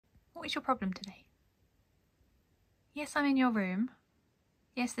What is your problem today? Yes, I'm in your room.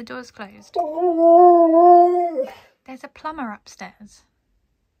 Yes, the door's closed. There's a plumber upstairs.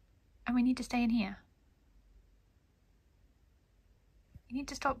 And we need to stay in here. You need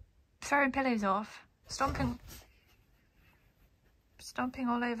to stop throwing pillows off, stomping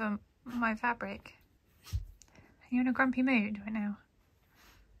all over my fabric. Are you in a grumpy mood right now?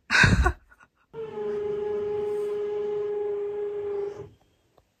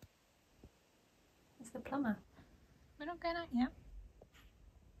 It's the plumber. We're not going out yet.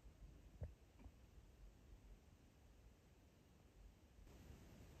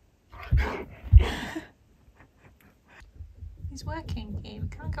 He's working, you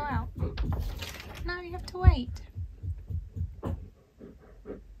can't go out. No, you have to wait.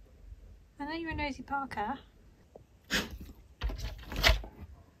 I know you're a nosy Parker. You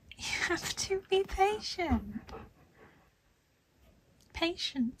have to be patient.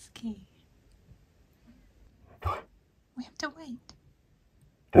 Patience, Key. We have to wait.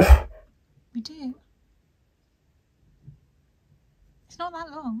 We do. It's not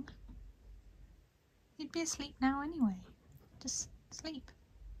that long. You'd be asleep now anyway. Just sleep.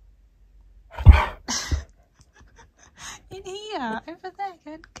 In here, over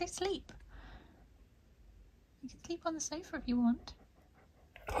there, go sleep. You can sleep on the sofa if you want.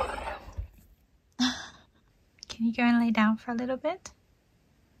 Can you go and lay down for a little bit?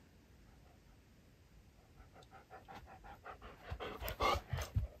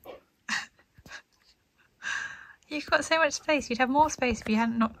 You've got so much space. You'd have more space if you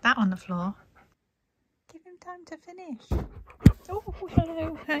hadn't knocked that on the floor. Give him time to finish. Oh,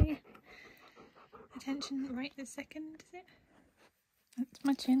 hello, hey. Attention right this second, is it? That's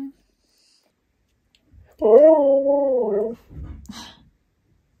my chin.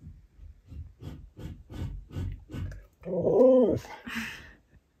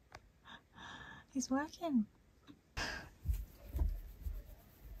 He's working.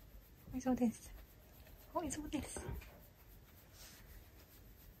 What's all this? What is all this?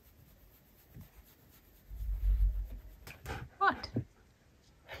 What?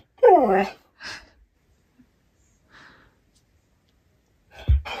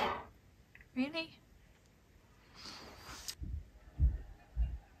 Really?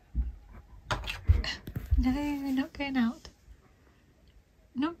 No, we're not going out.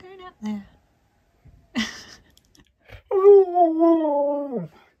 Not going out there.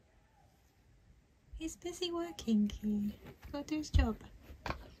 He's busy working, Key. He's got to do his job.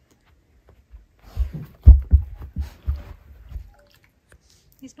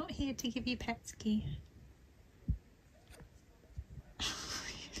 He's not here to give you pets, Key.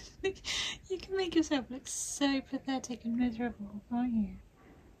 You can make yourself look so pathetic and miserable, can't you?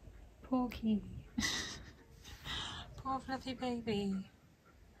 Poor Key. Poor fluffy baby.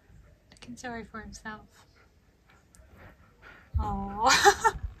 Looking sorry for himself. Oh,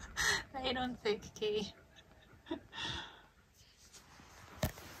 lay it on thick, Key.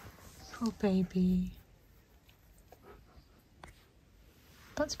 Poor baby.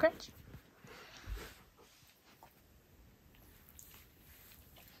 Butt scratch.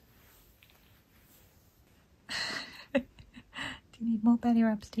 Do you need more belly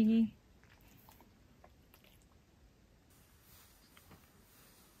rubs, do you?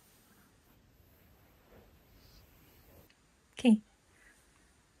 Okay,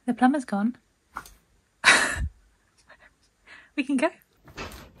 the plumber's gone. We can go.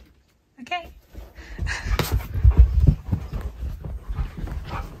 Okay.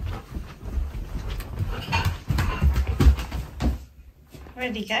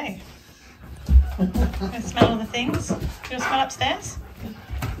 Where did he go? Go smell all the things. Do you want to smell upstairs?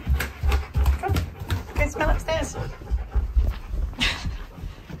 Come on, go smell upstairs.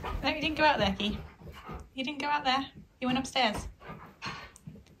 No, you didn't go out there, Key. You didn't go out there. You went upstairs.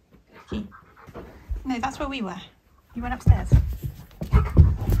 Key. No, that's where we were. You went upstairs.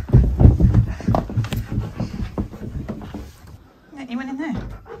 No, you went in there.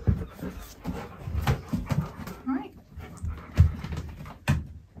 Alright. Have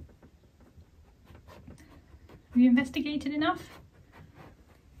you investigated enough?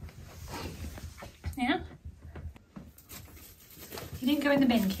 Yeah? You didn't go in the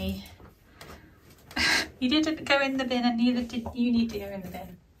bin, Key. You didn't go in the bin, and neither did you need to go in the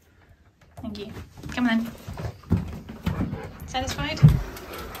bin. Thank you. Come on. Satisfied?